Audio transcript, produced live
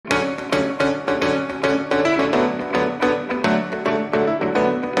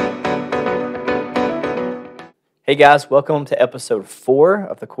Hey guys, welcome to episode 4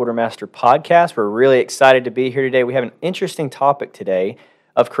 of the Quartermaster podcast. We're really excited to be here today. We have an interesting topic today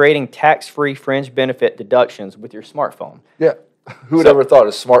of creating tax-free fringe benefit deductions with your smartphone. Yeah, who would ever thought a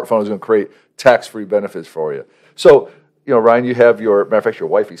smartphone was going to create tax-free benefits for you? So, Ryan, you have matter of fact, your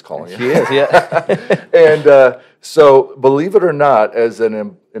wifey's calling you. She is, yeah. And so, believe it or not, as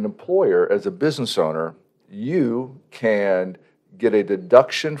an employer, as a business owner, you can get a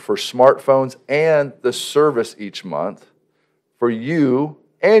deduction for smartphones and the service each month for you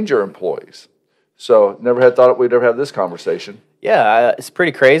and your employees. So, never had thought we'd ever have this conversation. Yeah, it's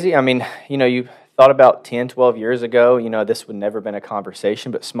pretty crazy. I mean, you thought about 10, 12 years ago, this would never been a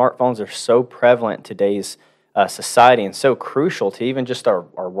conversation, but smartphones are so prevalent in today's society and so crucial to even just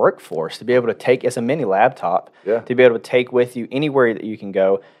our workforce to be able to take as a mini laptop, to be able to take with you anywhere that you can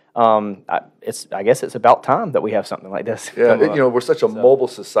go. I guess it's about time that we have something like this. Yeah, we're such a mobile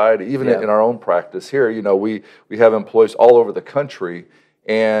society. Even in our own practice here, we have employees all over the country,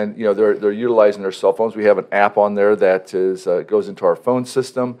 and they're utilizing their cell phones. We have an app on there that goes into our phone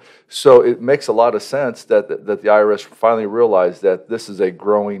system. So it makes a lot of sense that the IRS finally realized that this is a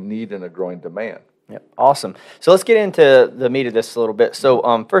growing need and a growing demand. Yep, awesome. So let's get into the meat of this a little bit.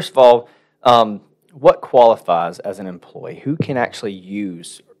 So first of all, what qualifies as an employee? Who can actually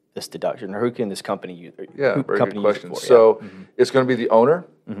use this deduction, or who can this company use? Yeah, very good question. So it's going to be the owner.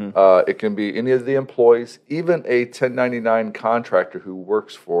 It can be any of the employees, even a 1099 contractor who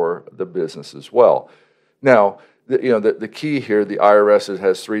works for the business as well. Now, the key here, the IRS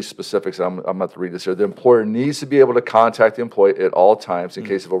has 3 specifics. I'm about to read this here. The employer needs to be able to contact the employee at all times in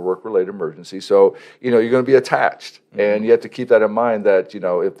case of a work-related emergency. So, you're going to be attached, and you have to keep that in mind that,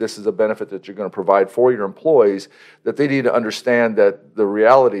 if this is a benefit that you're going to provide for your employees, that they need to understand that the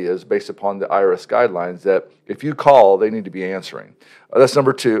reality is, based upon the IRS guidelines, that if you call, they need to be answering. That's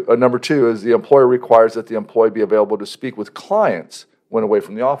number 2. Number 2 is the employer requires that the employee be available to speak with clients when away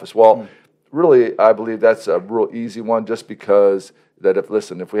from the office. Well, really, I believe that's a real easy one, just because that if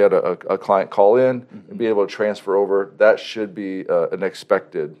we had a client call in and be able to transfer over, that should be an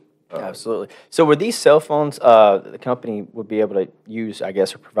expected. Absolutely. So were these cell phones the company would be able to use, I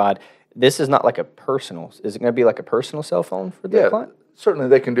guess, or provide, this is not like a personal, is it going to be like a personal cell phone for the client? Certainly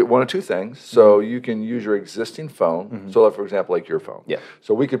they can do one of 2 things. So you can use your existing phone, so for example, like your phone. Yeah.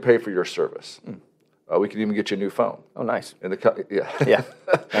 So we could pay for your service. We could even get you a new phone. Oh, nice. And the company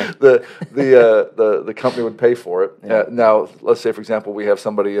would pay for it. Yeah. Now, let's say, for example, we have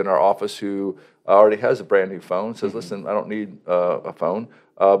somebody in our office who already has a brand new phone, says, listen, I don't need a phone,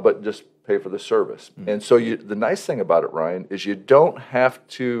 but just pay for the service. And so the nice thing about it, Ryan, is you don't have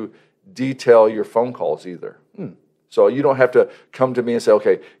to detail your phone calls either. So you don't have to come to me and say,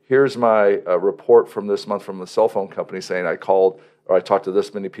 okay, here's my report from this month from the cell phone company saying I called or I talked to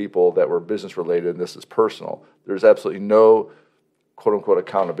this many people that were business related and this is personal. There's absolutely no quote-unquote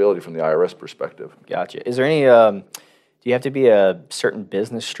accountability from the IRS perspective. Gotcha. Is there any, do you have to be a certain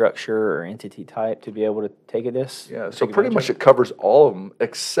business structure or entity type to be able to take this? Yeah, so pretty much it covers all of them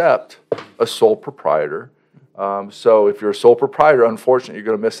except a sole proprietor. So if you're a sole proprietor, unfortunately, you're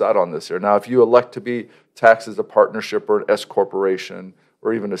going to miss out on this here. Now, if you elect to be taxed as a partnership or an S corporation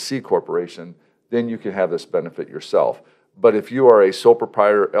or even a C corporation, then you can have this benefit yourself. But if you are a sole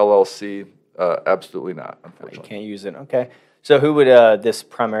proprietor LLC, absolutely not, unfortunately. You can't use it. Okay. So who would this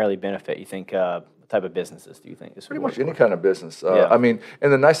primarily benefit, you think? What type of businesses do you think this would Pretty much work any for? kind of business. I mean,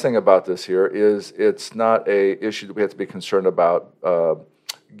 and the nice thing about this here is it's not a issue that we have to be concerned about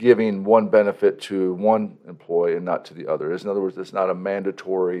giving one benefit to one employee and not to the other. In other words, it's not a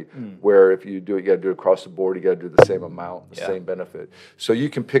mandatory where if you do it, you got to do it across the board, you got to do the same amount, the same benefit. So you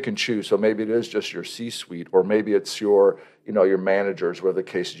can pick and choose. So maybe it is just your C-suite, or maybe it's your managers, where the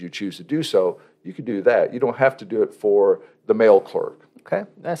cases you choose to do so. You can do that. You don't have to do it for the mail clerk. Okay,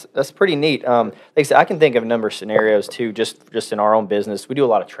 that's pretty neat. Like I said, I can think of a number of scenarios too, just in our own business. We do a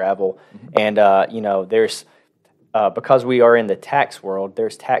lot of travel, and there's because we are in the tax world,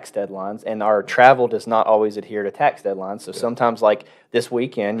 there's tax deadlines, and our travel does not always adhere to tax deadlines. So sometimes, like this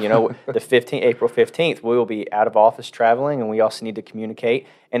weekend, the April 15th, we will be out of office traveling, and we also need to communicate.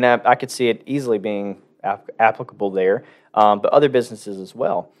 And I could see it easily being applicable there, but other businesses as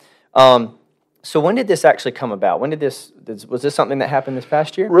well. So when did this actually come about? Was this something that happened this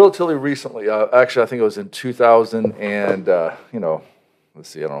past year? Relatively recently. Actually, I think it was in 2000 and, let's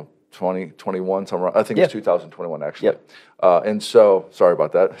see, I don't know, 2021, somewhere. I think it's 2021 actually. Yep. And so, sorry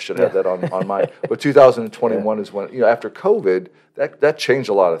about that. I should have had that on mine. But 2021 is when, after COVID, that changed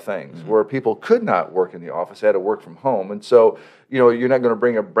a lot of things where people could not work in the office, they had to work from home. And so, you're not going to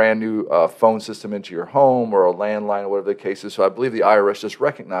bring a brand new phone system into your home or a landline or whatever the case is. So I believe the IRS just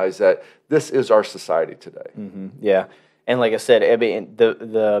recognized that this is our society today. Yeah. And like I said, I mean,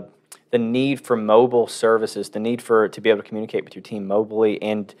 the need for mobile services, the need to be able to communicate with your team mobily,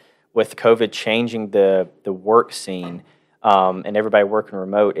 and with COVID changing the work scene and everybody working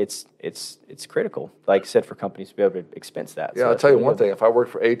remote, it's critical, like I said, for companies to be able to expense that. Yeah, So I'll tell you one thing. If I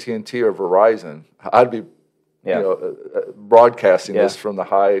worked for AT&T or Verizon, I'd be broadcasting this from the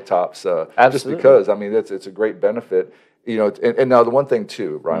high tops just because, I mean, it's a great benefit. And now the one thing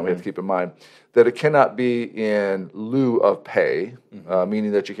too, Brian, we have to keep in mind that it cannot be in lieu of pay,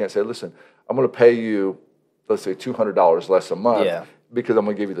 meaning that you can't say, listen, I'm going to pay you, let's say, $200 less a month because I'm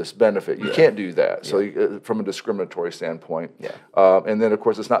going to give you this benefit. You can't do that. So from a discriminatory standpoint. And then, of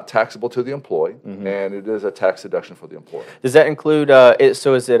course, it's not taxable to the employee, and it is a tax deduction for the employer. Does that include,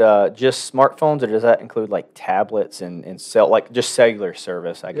 so is it just smartphones, or does that include like tablets and like just cellular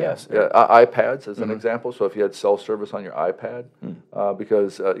service, I guess? Yeah, iPads as an example. So if you had cell service on your iPad,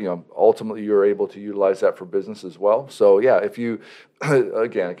 because, ultimately you're able to utilize that for business as well. So yeah, if you,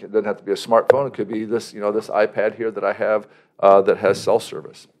 again, it doesn't have to be a smartphone. It could be this, this iPad here that I have that has cell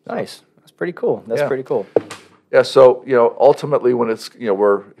service. Nice. That's pretty cool. That's pretty cool. Yeah, so, ultimately when it's,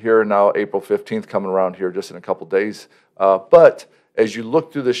 we're here now, April 15th coming around here just in a couple days. But as you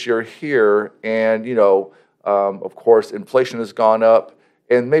look through this year here and, of course, inflation has gone up,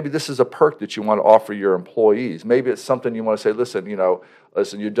 and maybe this is a perk that you want to offer your employees. Maybe it's something you want to say, listen,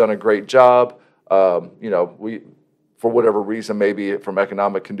 you've done a great job. For whatever reason, maybe from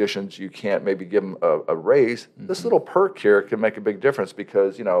economic conditions, you can't maybe give them a raise. This little perk here can make a big difference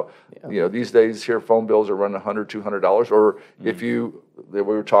because, these days here, phone bills are running $100, $200. Or if we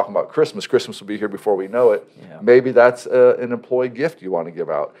were talking about Christmas will be here before we know it. Maybe that's an employee gift you want to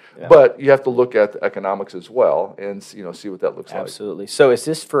give out. But you have to look at the economics as well and, see what that looks like. Absolutely. So is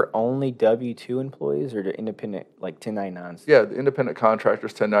this for only W-2 employees or the independent, like 1099s? Yeah, the independent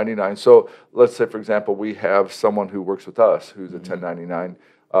contractors, 1099. So let's say, for example, we have someone who works with us who's a 1099,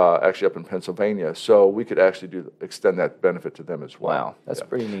 actually up in Pennsylvania. So we could actually extend that benefit to them as well. Wow, that's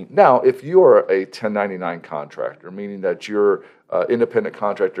pretty neat. Now, if you're a 1099 contractor, meaning that you're independent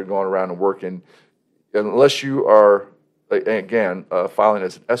contractor going around and working, unless you are, again, filing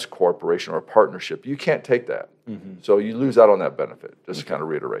as an S corporation or a partnership, you can't take that. So you lose out on that benefit, just to kind of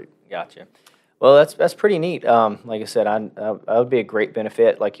reiterate. Gotcha. Well, that's pretty neat. Like I said, that would be a great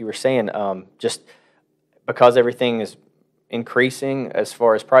benefit. Like you were saying, just because everything is increasing as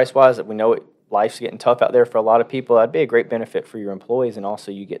far as price-wise, that we know life's getting tough out there for a lot of people, that'd be a great benefit for your employees, and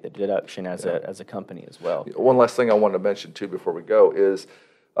also you get the deduction as a company as well. One last thing I wanted to mention, too, before we go is,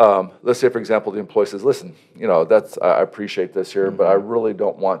 let's say, for example, the employee says, listen, I appreciate this here, but I really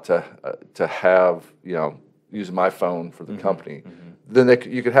don't want to have, use my phone for the company. Then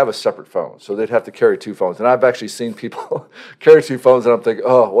you could have a separate phone. So they'd have to carry two phones. And I've actually seen people carry two phones, and I'm thinking,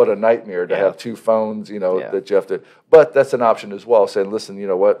 oh, what a nightmare to have two phones, that you have to. But that's an option as well, saying, listen, you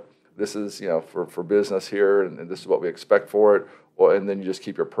know what, this is, for business here, and this is what we expect for it. Well, and then you just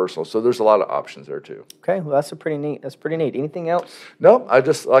keep your personal. So there's a lot of options there, too. Okay, well, that's pretty neat. Anything else? No,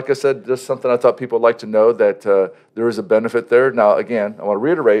 like I said, just something I thought people would like to know, that there is a benefit there. Now, again, I want to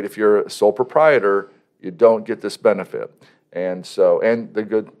reiterate, if you're a sole proprietor, you don't get this benefit. And so,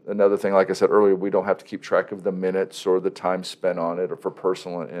 another thing, like I said earlier, we don't have to keep track of the minutes or the time spent on it, or for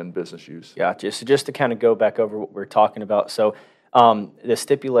personal and business use. Gotcha. So just to kind of go back over what we're talking about, so the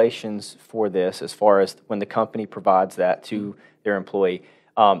stipulations for this, as far as when the company provides that to their employee,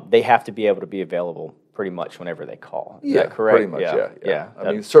 they have to be able to be available pretty much whenever they call. Is that correct? Pretty much, yeah.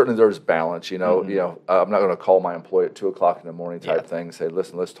 I mean, certainly there's balance, I'm not going to call my employee at 2 o'clock in the morning type thing and say,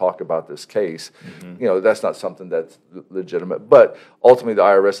 listen, let's talk about this case. That's not something that's legitimate. But ultimately, the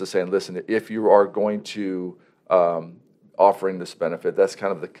IRS is saying, listen, if you are going to offering this benefit, that's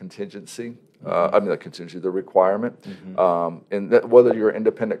kind of the contingency. The requirement. And that whether you're an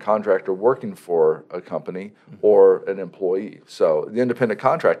independent contractor working for a company or an employee. So the independent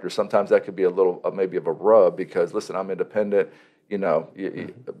contractor, sometimes that could be a little, maybe of a rub, because, listen, I'm independent.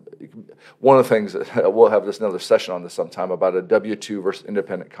 One of the things, we'll have another session on this sometime, about a W-2 versus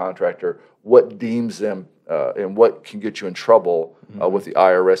independent contractor. what deems them and what can get you in trouble with the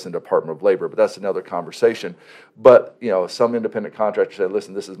IRS and Department of Labor. But that's another conversation. But some independent contractors say,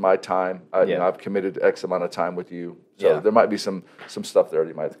 "Listen, this is my time. I've committed X amount of time with you." So there might be some stuff there that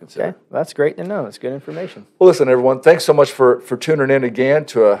you might have to consider. Okay, that's great to know. That's good information. Well, listen, everyone, thanks so much for tuning in again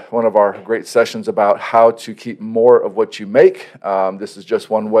to one of our great sessions about how to keep more of what you make. This is just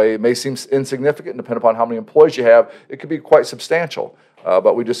one way. It may seem insignificant, depending upon how many employees you have. It could be quite substantial.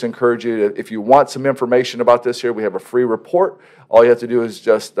 But we just encourage you to, if you want some information about this here, we have a free report. All you have to do is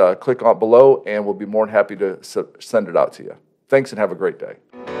just click on below, and we'll be more than happy to send it out to you. Thanks, and have a great day.